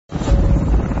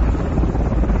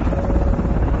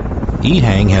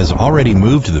EHang has already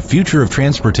moved the future of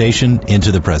transportation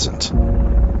into the present.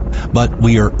 But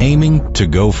we are aiming to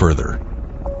go further.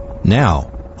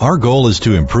 Now, our goal is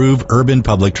to improve urban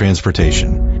public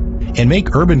transportation and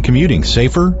make urban commuting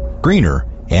safer, greener,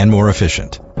 and more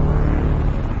efficient.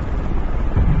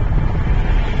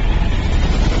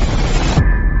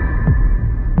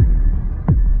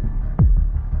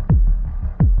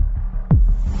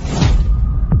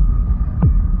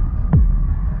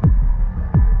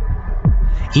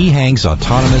 EHang's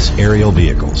autonomous aerial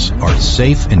vehicles are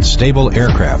safe and stable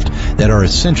aircraft that are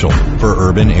essential for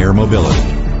urban air mobility.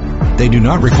 They do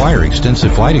not require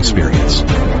extensive flight experience.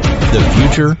 The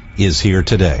future is here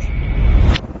today.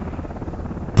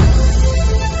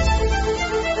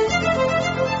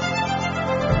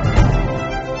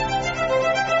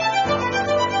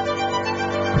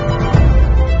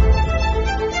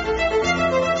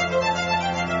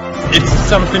 It's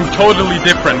something totally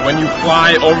different when you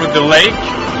fly over the lake.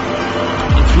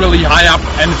 It's really high up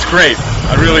and it's great.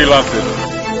 I really loved it.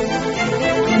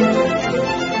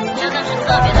 真的是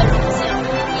特别的荣幸，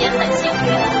也很幸运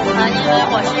因为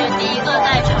我是第一个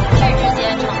在城市之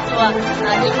间乘坐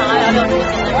EHang 216出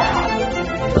行的人。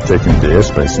Taking the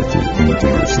airspace into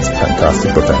use is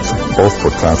fantastic potential, both for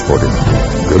transporting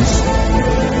goods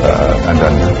and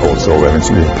then also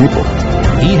eventually people.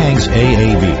 EHang's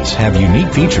AAVs have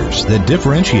unique features that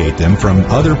differentiate them from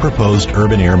other proposed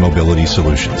urban air mobility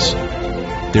solutions.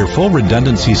 Their full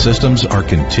redundancy systems are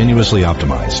continuously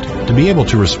optimized to be able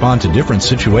to respond to different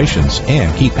situations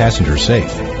and keep passengers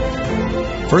safe.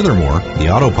 Furthermore, the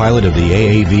autopilot of the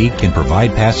AAV can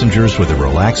provide passengers with a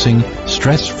relaxing,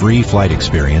 stress-free flight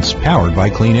experience powered by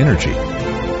clean energy.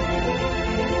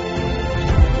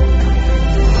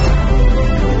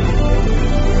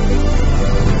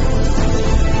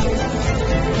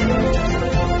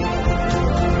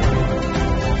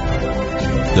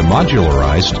 The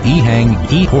modularized EHang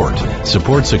E-Port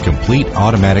supports a complete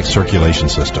automatic circulation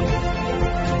system.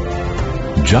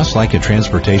 Just like a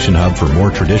transportation hub for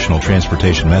more traditional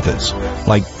transportation methods,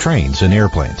 like trains and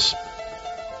airplanes.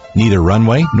 Neither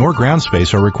runway nor ground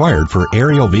space are required for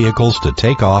aerial vehicles to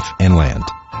take off and land.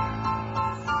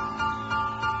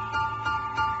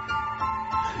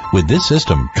 With this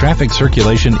system, traffic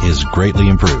circulation is greatly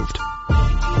improved.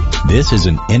 This is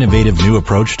an innovative new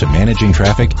approach to managing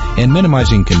traffic and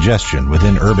minimizing congestion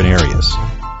within urban areas.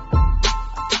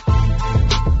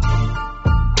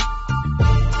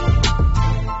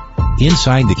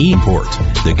 Inside the E-Port,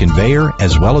 the conveyor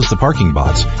as well as the parking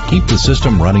bots keep the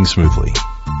system running smoothly.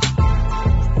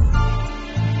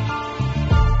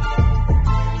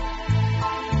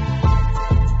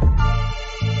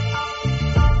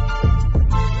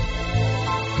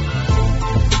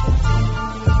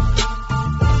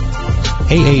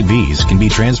 AAVs can be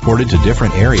transported to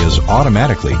different areas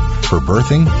automatically for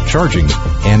berthing, charging,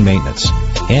 and maintenance,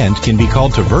 and can be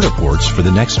called to vertiports for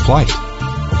the next flight.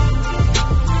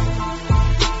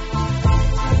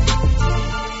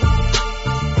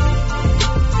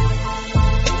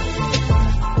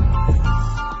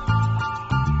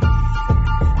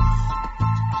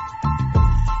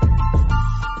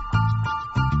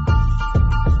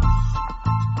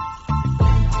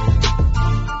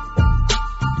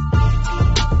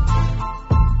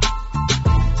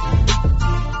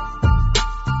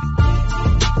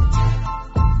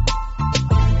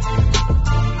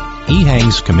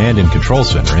 EHang's Command and Control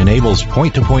Center enables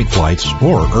point-to-point flights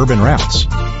or urban routes.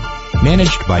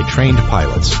 Managed by trained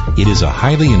pilots, it is a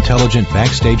highly intelligent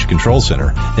backstage control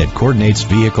center that coordinates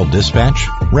vehicle dispatch,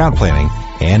 route planning,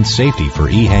 and safety for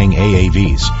EHang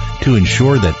AAVs to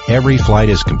ensure that every flight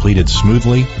is completed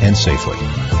smoothly and safely.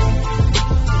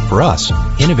 For us,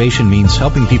 innovation means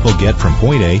helping people get from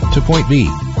point A to point B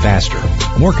faster,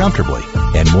 more comfortably,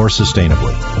 and more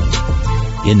sustainably.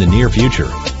 In the near future,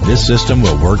 this system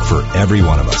will work for every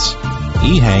one of us.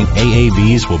 EHang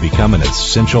AAVs will become an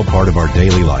essential part of our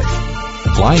daily life,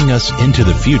 flying us into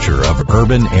the future of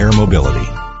urban air mobility.